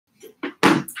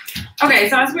Okay,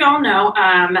 so as we all know,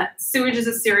 sewage is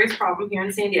a serious problem here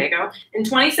in San Diego. In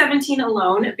 2017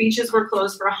 alone, beaches were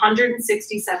closed for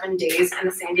 167 days in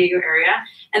the San Diego area.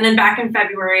 And then back in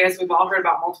February, as we've all heard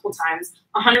about multiple times,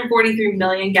 143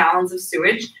 million gallons of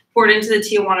sewage poured into the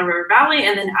Tijuana River Valley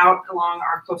and then out along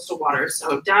our coastal waters,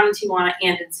 so down in Tijuana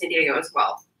and in San Diego as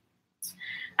well.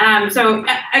 So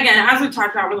again, as we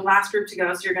talked about, we're the last group to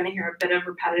go, so you're going to hear a bit of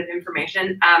repetitive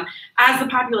information. As the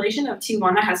population of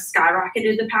Tijuana has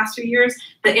skyrocketed the past few years,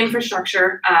 the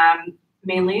infrastructure,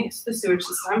 mainly the sewage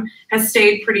system, has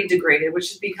stayed pretty degraded, which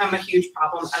has become a huge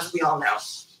problem, as we all know.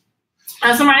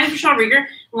 So my name is Rochelle Rieger,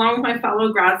 along with my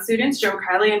fellow grad students,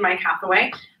 Keiley and Mike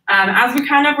Hathaway. As we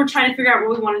kind of were trying to figure out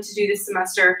what we wanted to do this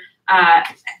semester,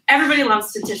 everybody loves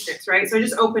statistics, right? So I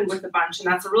just opened with a bunch,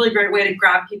 and that's a really great way to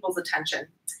grab people's attention.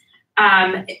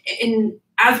 And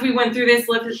as we went through this,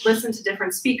 listened to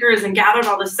different speakers and gathered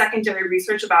all this secondary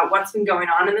research about what's been going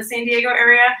on in the San Diego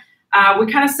area,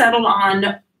 we kind of settled on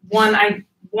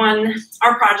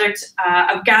our project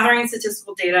of gathering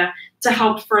statistical data to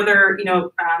help further,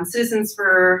 citizens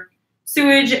for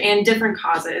sewage and different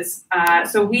causes.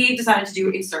 So we decided to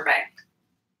do a survey.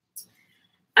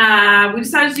 We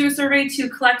decided to do a survey to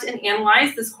collect and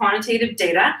analyze this quantitative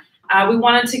data. We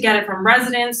wanted to get it from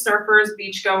residents, surfers,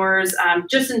 beachgoers,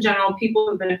 just in general, people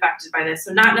who've been affected by this.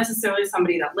 So not necessarily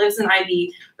somebody that lives in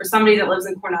IB or somebody that lives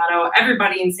in Coronado.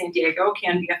 Everybody in San Diego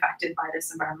can be affected by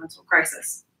this environmental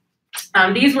crisis.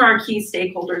 These were our key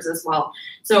stakeholders as well.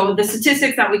 So the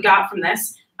statistics that we got from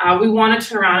this, we want to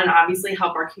turn around and obviously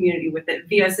help our community with it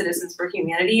via Citizens for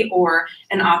Humanity or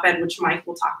an op-ed, which Mike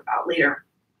will talk about later.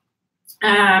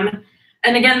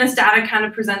 And again, this data kind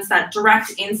of presents that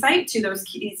direct insight to those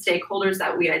key stakeholders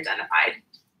that we identified.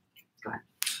 Go ahead.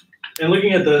 And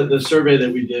looking at the survey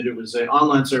that we did, it was an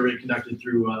online survey conducted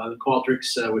through the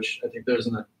Qualtrics, which I think those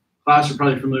in the class are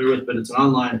probably familiar with, but it's an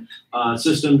online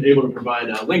system able to provide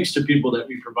links to people that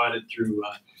we provided through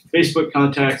Facebook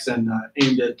contacts and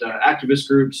aimed at activist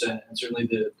groups and certainly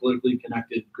the politically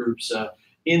connected groups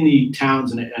in the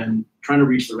towns and trying to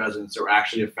reach the residents that were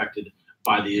actually affected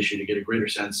by the issue to get a greater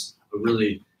sense of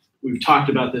really, we've talked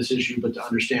about this issue, but to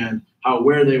understand how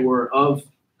aware they were of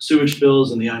sewage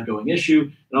spills and the ongoing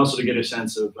issue, and also to get a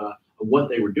sense of what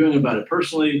they were doing about it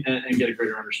personally and get a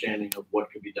greater understanding of what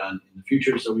could be done in the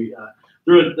future. So we,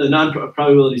 through the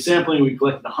non-probability sampling, we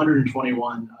collected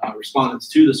 121 respondents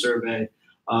to the survey,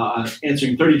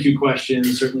 answering 32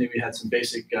 questions. Certainly we had some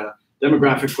basic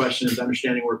demographic questions,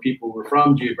 understanding where people were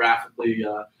from, geographically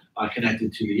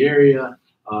connected to the area.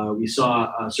 We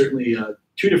saw certainly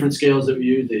two different scales that we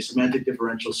used, a semantic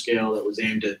differential scale that was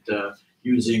aimed at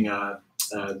using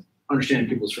understanding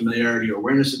people's familiarity or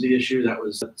awareness of the issue. That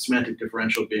was semantic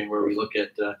differential being where we look at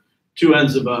two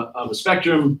ends of a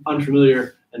spectrum,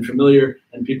 unfamiliar and familiar,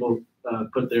 and people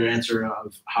put their answer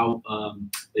of how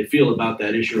they feel about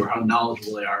that issue or how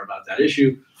knowledgeable they are about that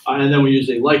issue. And then we used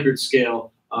a Likert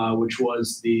scale, which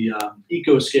was the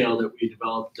eco scale that we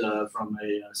developed from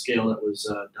a scale that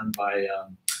was done by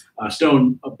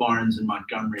Stone Barnes in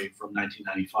Montgomery from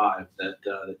 1995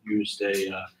 that used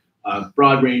a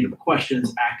broad range of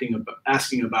questions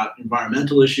asking about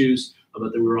environmental issues,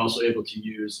 but that we were also able to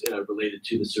use related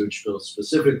to the sewage spill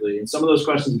specifically. And some of those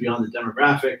questions beyond the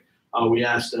demographic, we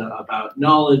asked about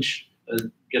knowledge,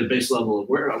 get a base level of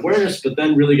awareness, but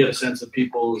then really get a sense of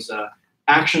people's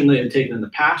action they had taken in the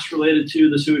past related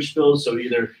to the sewage spills. So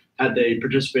either had they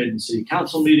participated in city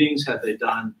council meetings, had they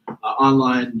done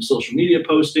online social media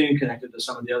posting connected to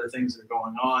some of the other things that are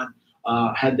going on,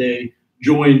 had they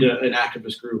joined an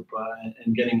activist group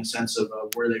and getting a sense of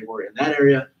where they were in that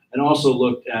area, and also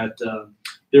looked at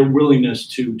their willingness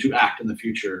to act in the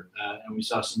future. And we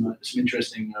saw some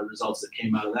interesting results that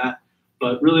came out of that.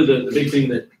 But really the big thing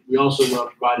that we also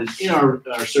provided in our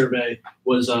survey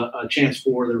was a chance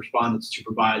for the respondents to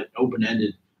provide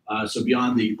open-ended. So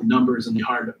beyond the numbers and the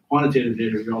hard quantitative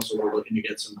data, we also were looking to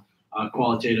get some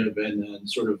qualitative and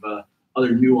sort of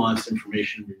other nuanced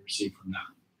information we received from that.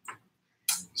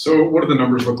 So what do the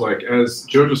numbers look like? As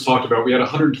Joe just talked about, we had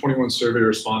 121 survey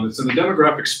respondents, and the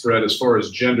demographic spread as far as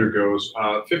gender goes,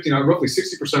 roughly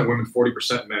 60% women,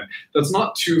 40% men. That's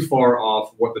not too far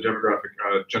off what the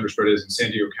demographic gender spread is in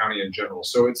San Diego County in general.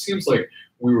 So it seems like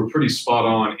we were pretty spot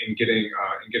on in getting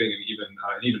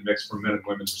an even mix from men and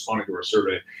women responding to our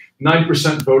survey.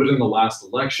 90% voted in the last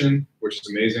election, which is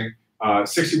amazing.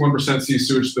 61% see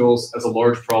sewage spills as a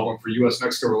large problem for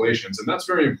U.S.-Mexico relations, and that's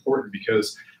very important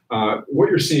because what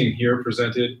you're seeing here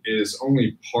presented is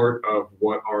only part of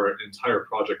what our entire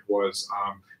project was.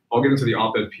 I'll get into the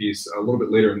op-ed piece a little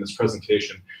bit later in this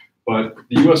presentation. But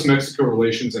the U.S.-Mexico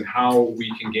relations and how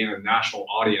we can gain a national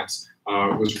audience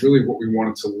was really what we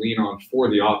wanted to lean on for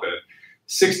the op-ed.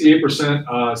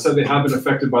 68% said they have been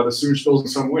affected by the sewage spills in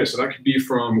some way. So that could be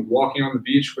from walking on the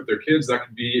beach with their kids. That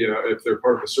could be if they're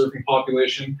part of the surfing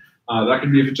population. That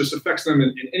could be if it just affects them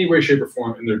in any way, shape, or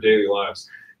form in their daily lives.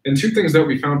 And two things that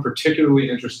we found particularly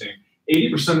interesting: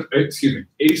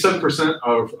 87%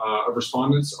 of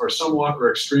respondents are somewhat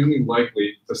or extremely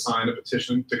likely to sign a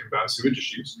petition to combat sewage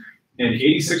issues. And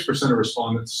 86% of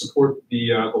respondents support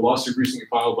the lawsuit recently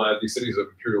filed by the cities of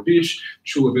Imperial Beach,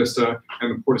 Chula Vista,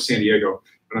 and the Port of San Diego.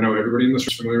 And I know everybody in this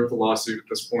is familiar with the lawsuit at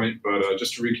this point, but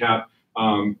just to recap,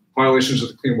 violations of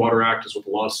the Clean Water Act is what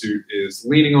the lawsuit is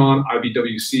leaning on.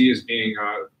 IBWC is being,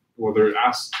 well, they're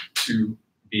asked to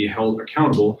be held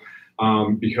accountable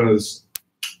because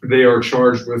they are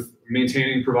charged with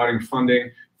maintaining, providing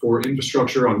funding for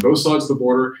infrastructure on both sides of the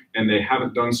border, and they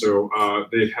haven't done so.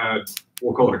 They've had,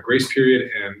 we'll call it a grace period,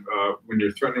 and when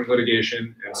you're threatening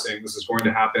litigation and saying this is going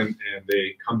to happen, and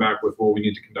they come back with, well, we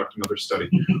need to conduct another study,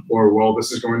 or, well,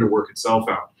 this is going to work itself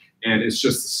out. And it's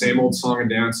just the same old song and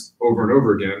dance over and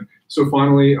over again. So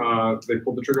finally, they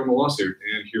pulled the trigger on the lawsuit,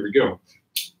 and here we go.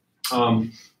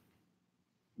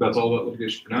 That's all about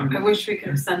litigation for now. I wish we could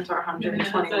have sent our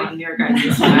 121 your guys' for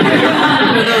those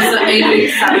that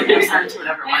maybe 7% or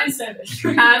whatever it was.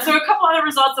 So a couple other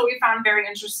results that we found very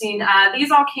interesting.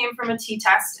 These all came from a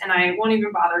t-test, and I won't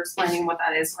even bother explaining what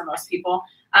that is for most people.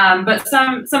 But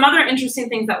some other interesting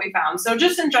things that we found. So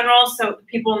just in general, so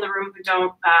people in the room who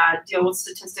don't deal with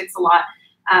statistics a lot,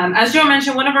 as Joe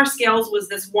mentioned, one of our scales was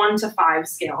this 1 to 5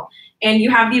 scale. And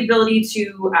you have the ability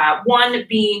to, 1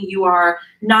 being you are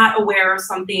not aware of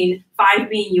something, 5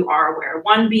 being you are aware,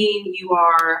 1 being you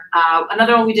are,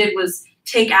 another one we did was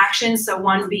take action. So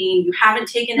 1 being you haven't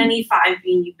taken any, 5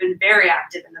 being you've been very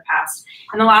active in the past.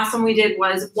 And the last one we did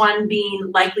was 1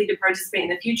 being likely to participate in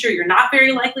the future. You're not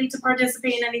very likely to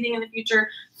participate in anything in the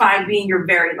future, 5 being you're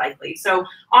very likely. So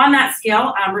on that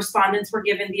scale, respondents were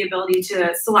given the ability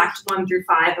to select 1 through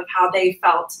 5 of how they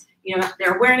felt, you know,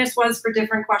 their awareness was for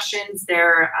different questions,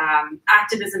 their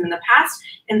activism in the past,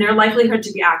 and their likelihood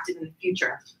to be active in the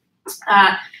future.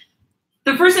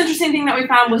 The first interesting thing that we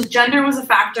found was gender was a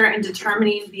factor in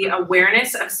determining the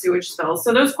awareness of sewage spills.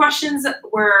 So those questions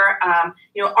were,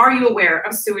 you know, are you aware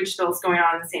of sewage spills going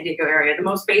on in the San Diego area? The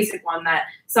most basic one that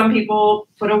some people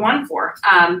put a 1 for.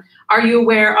 Are you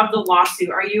aware of the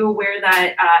lawsuit? Are you aware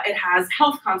that it has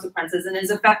health consequences and is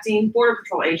affecting Border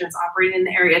Patrol agents operating in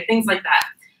the area? Things like that.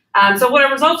 So what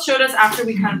our results showed us after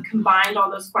we kind of combined all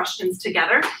those questions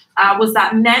together was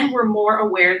that men were more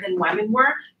aware than women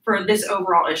were for this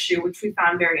overall issue, which we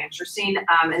found very interesting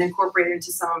and incorporated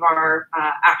into some of our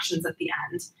actions at the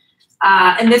end.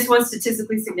 And this was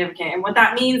statistically significant. And what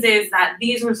that means is that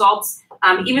these results,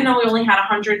 even though we only had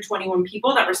 121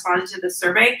 people that responded to this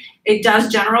survey, it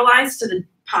does generalize to the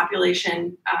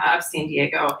population of San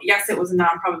Diego. Yes, it was a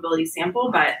non-probability sample,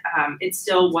 but it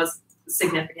still was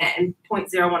significant, and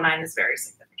 0.019 is very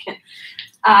significant.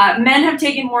 Men have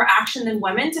taken more action than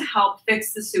women to help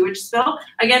fix the sewage spill.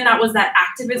 Again, that was that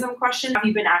activism question. Have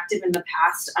you been active in the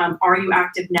past? Are you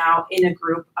active now in a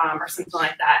group or something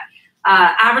like that?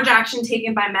 Average action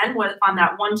taken by men was on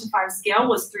that 1 to 5 scale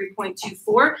was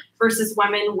 3.24 versus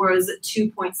women was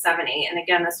 2.78. And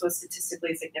again, this was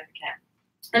statistically significant.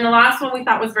 And the last one we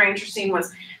thought was very interesting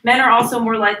was men are also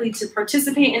more likely to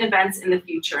participate in events in the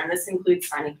future. And this includes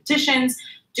signing petitions,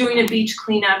 doing a beach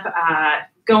cleanup,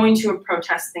 going to a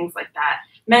protest, things like that.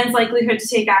 Men's likelihood to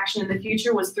take action in the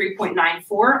future was 3.94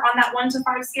 on that 1 to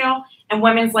 5 scale, and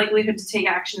women's likelihood to take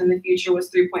action in the future was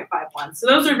 3.51. So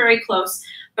those are very close,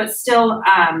 but still,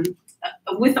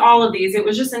 with all of these, it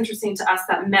was just interesting to us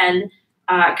that men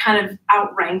kind of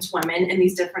outranked women in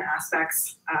these different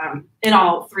aspects in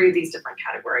all 3 of these different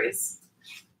categories.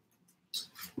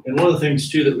 And one of the things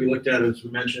too that we looked at, as we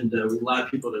mentioned, we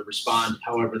allowed people to respond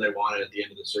however they wanted at the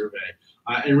end of the survey.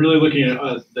 And really looking at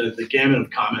the gamut of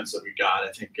comments that we got,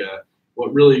 I think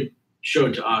what really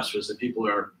showed to us was that people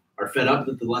are fed up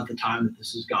with the length of time that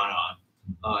this has gone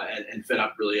on, and fed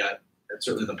up really at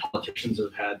certainly the politicians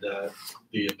have had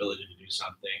the ability to do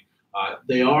something.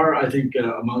 They are, I think,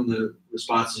 among the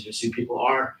responses you see, people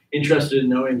are interested in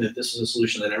knowing that this is a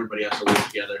solution that everybody has to live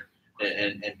together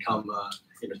and come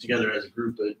together as a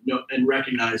group, and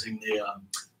recognizing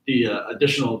the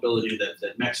additional ability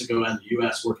that Mexico and the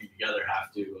U.S. working together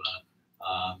have to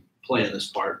play in this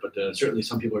part. But certainly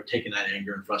some people are taking that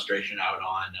anger and frustration out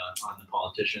on the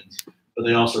politicians. But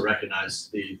they also recognize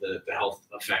the health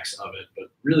effects of it. But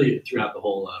really throughout the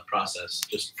whole process,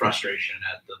 just frustration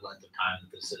at the length of time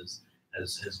that this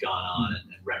has gone on, and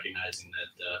recognizing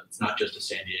that it's not just a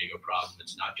San Diego problem,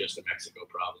 it's not just a Mexico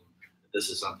problem. This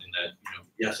is something that,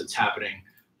 yes, it's happening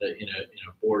in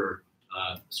a border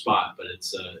spot, but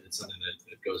it's something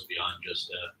that goes beyond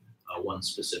just one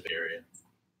specific area.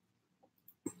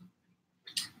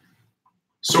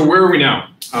 So where are we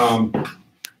now?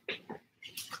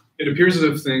 It appears as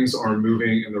if things are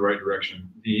moving in the right direction.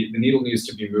 The needle needs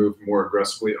to be moved more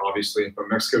aggressively, obviously, but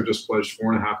Mexico just pledged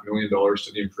 $4.5 million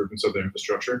to the improvements of their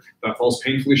infrastructure. That falls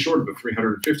painfully short of the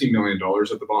 $350 million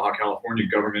that the Baja California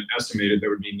government estimated that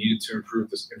would be needed to improve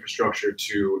this infrastructure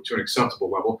to an acceptable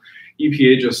level.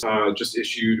 EPA just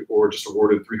issued or just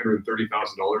awarded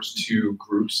 $330,000 to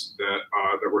groups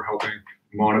that were helping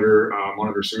monitor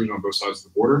sewage on both sides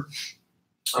of the border.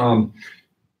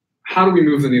 How do we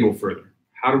move the needle further?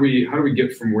 How do we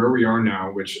get from where we are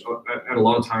now, which at a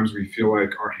lot of times we feel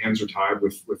like our hands are tied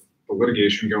with the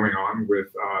litigation going on, with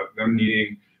them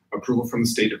needing approval from the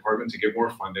State Department to get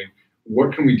more funding.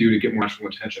 What can we do to get more national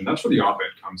attention? That's where the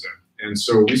op-ed comes in. And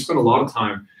so we spent a lot of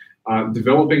time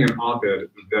developing an op-ed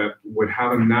that would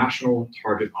have a national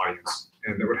target audience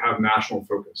and that would have national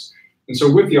focus. And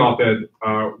so with the op-ed,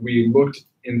 we looked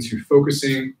into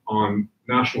focusing on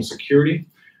national security.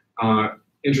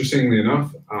 Interestingly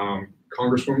enough,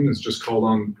 Congresswoman has just called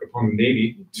upon the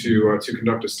Navy to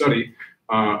conduct a study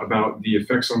about the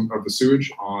effects of the sewage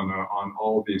on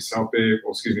all the South Bay,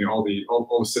 all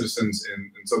the citizens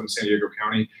in southern San Diego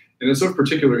County. And it's of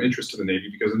particular interest to the Navy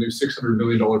because a new $600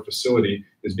 million facility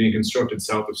is being constructed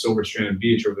south of Silver Strand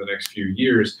Beach over the next few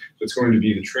years. That's going to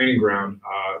be the training ground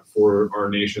for our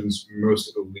nation's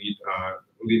most elite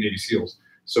Navy SEALs.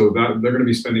 So that they're going to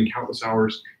be spending countless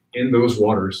hours in those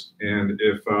waters, and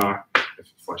if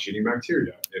flesh-eating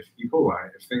bacteria, if E. coli,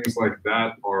 if things like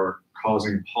that are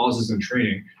causing pauses in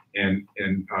training and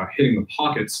hitting the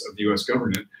pockets of the U.S.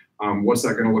 government, what's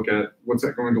that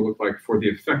going to look like for the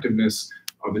effectiveness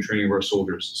of the training of our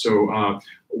soldiers? So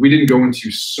we didn't go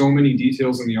into so many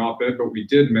details in the op-ed, but we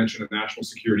did mention a national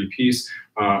security piece.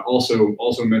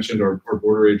 Also mentioned our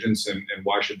border agents and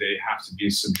why should they have to be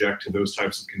subject to those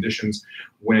types of conditions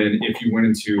when if you went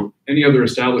into any other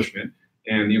establishment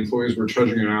and the employees were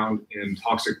trudging around in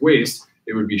toxic waste,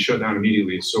 it would be shut down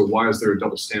immediately. So why is there a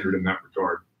double standard in that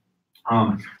regard?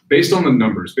 Based on the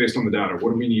numbers, based on the data,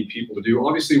 what do we need people to do?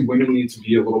 Obviously, women need to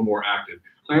be a little more active.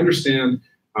 I understand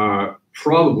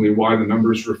probably why the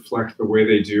numbers reflect the way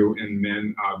they do in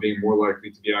men being more likely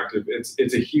to be active.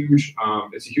 It's a huge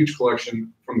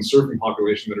collection from the surfing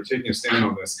population that are taking a stand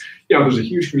on this. Yeah, there's a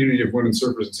huge community of women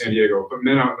surfers in San Diego, but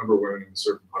men outnumber women in the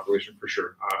surfing population for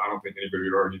sure. I don't think anybody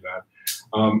would argue that.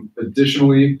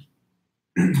 Additionally,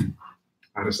 I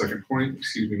had a second point.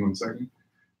 Excuse me 1 second.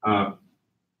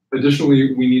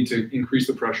 Additionally, we need to increase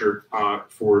the pressure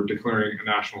for declaring a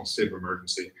national state of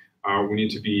emergency. We need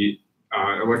to be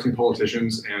electing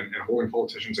politicians and holding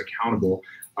politicians accountable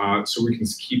so we can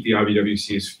keep the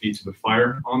IBWC's feet to the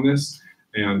fire on this.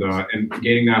 And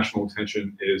gaining national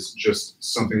attention is just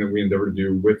something that we endeavor to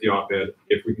do with the op-ed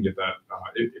if we can get that,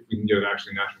 if we can get it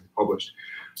actually nationally published.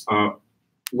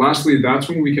 Lastly, that's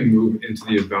when we can move into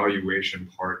the evaluation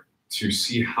part to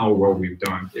see how well we've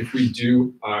done. If we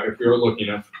do, if we are lucky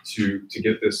enough to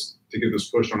get this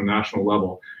pushed on a national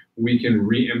level, we can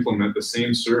re-implement the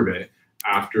same survey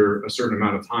after a certain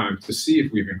amount of time to see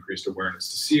if we've increased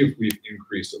awareness, to see if we've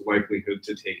increased likelihood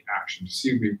to take action, to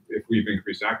see if we've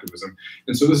increased activism.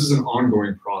 And so this is an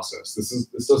ongoing process.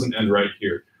 This doesn't end right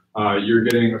here. You're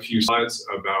getting a few slides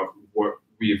about what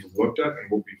we've looked at and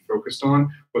what we've focused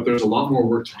on, but there's a lot more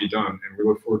work to be done, and we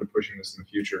look forward to pushing this in the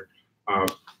future.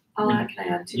 Can I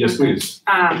add two? Yes, please.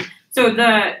 So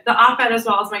the op-ed, as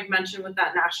well as Mike mentioned with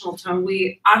that national tone,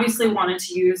 we obviously wanted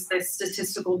to use the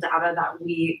statistical data that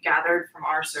we gathered from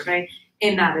our survey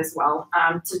in that as well,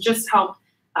 to just help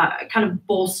kind of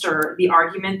bolster the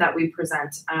argument that we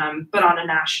present, but on a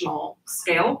national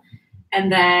scale.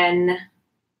 And then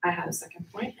I had a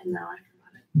second point, and now I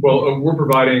forgot it. Well, we're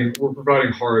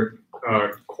providing hard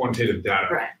quantitative data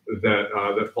right.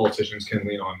 that politicians can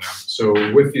lean on now.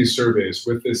 So with these surveys,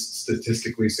 with this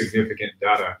statistically significant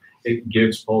data, it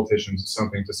gives politicians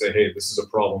something to say, hey, this is a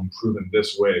problem proven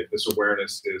this way, this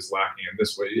awareness is lacking in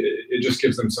this way. It just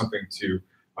gives them something to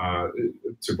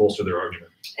bolster their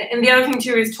argument. And the other thing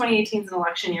too is 2018 is an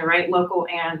election year, right? Local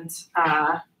and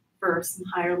for some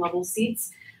higher level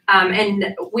seats.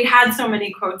 And we had so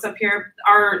many quotes up here.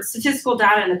 Our statistical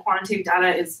data and the quantitative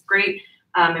data is great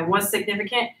and was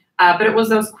significant. But it was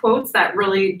those quotes that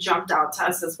really jumped out to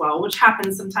us as well, which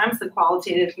happens sometimes. The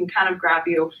qualitative can kind of grab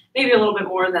you maybe a little bit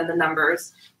more than the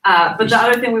numbers. But the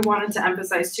other thing we wanted to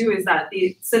emphasize too is that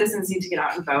the citizens need to get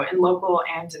out and vote in local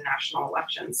and in national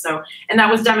elections. So, and that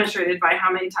was demonstrated by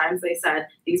how many times they said,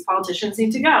 these politicians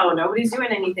need to go, nobody's doing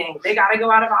anything, they got to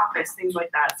go out of office, things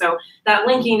like that. So that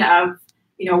linking of,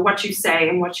 you know, what you say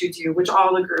and what you do, which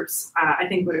all the groups I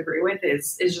think would agree with,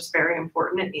 is just very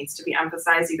important. It needs to be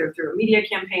emphasized either through a media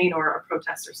campaign or a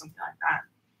protest or something like that.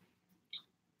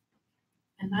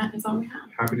 And that is all we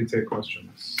have. Happy to take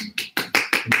questions.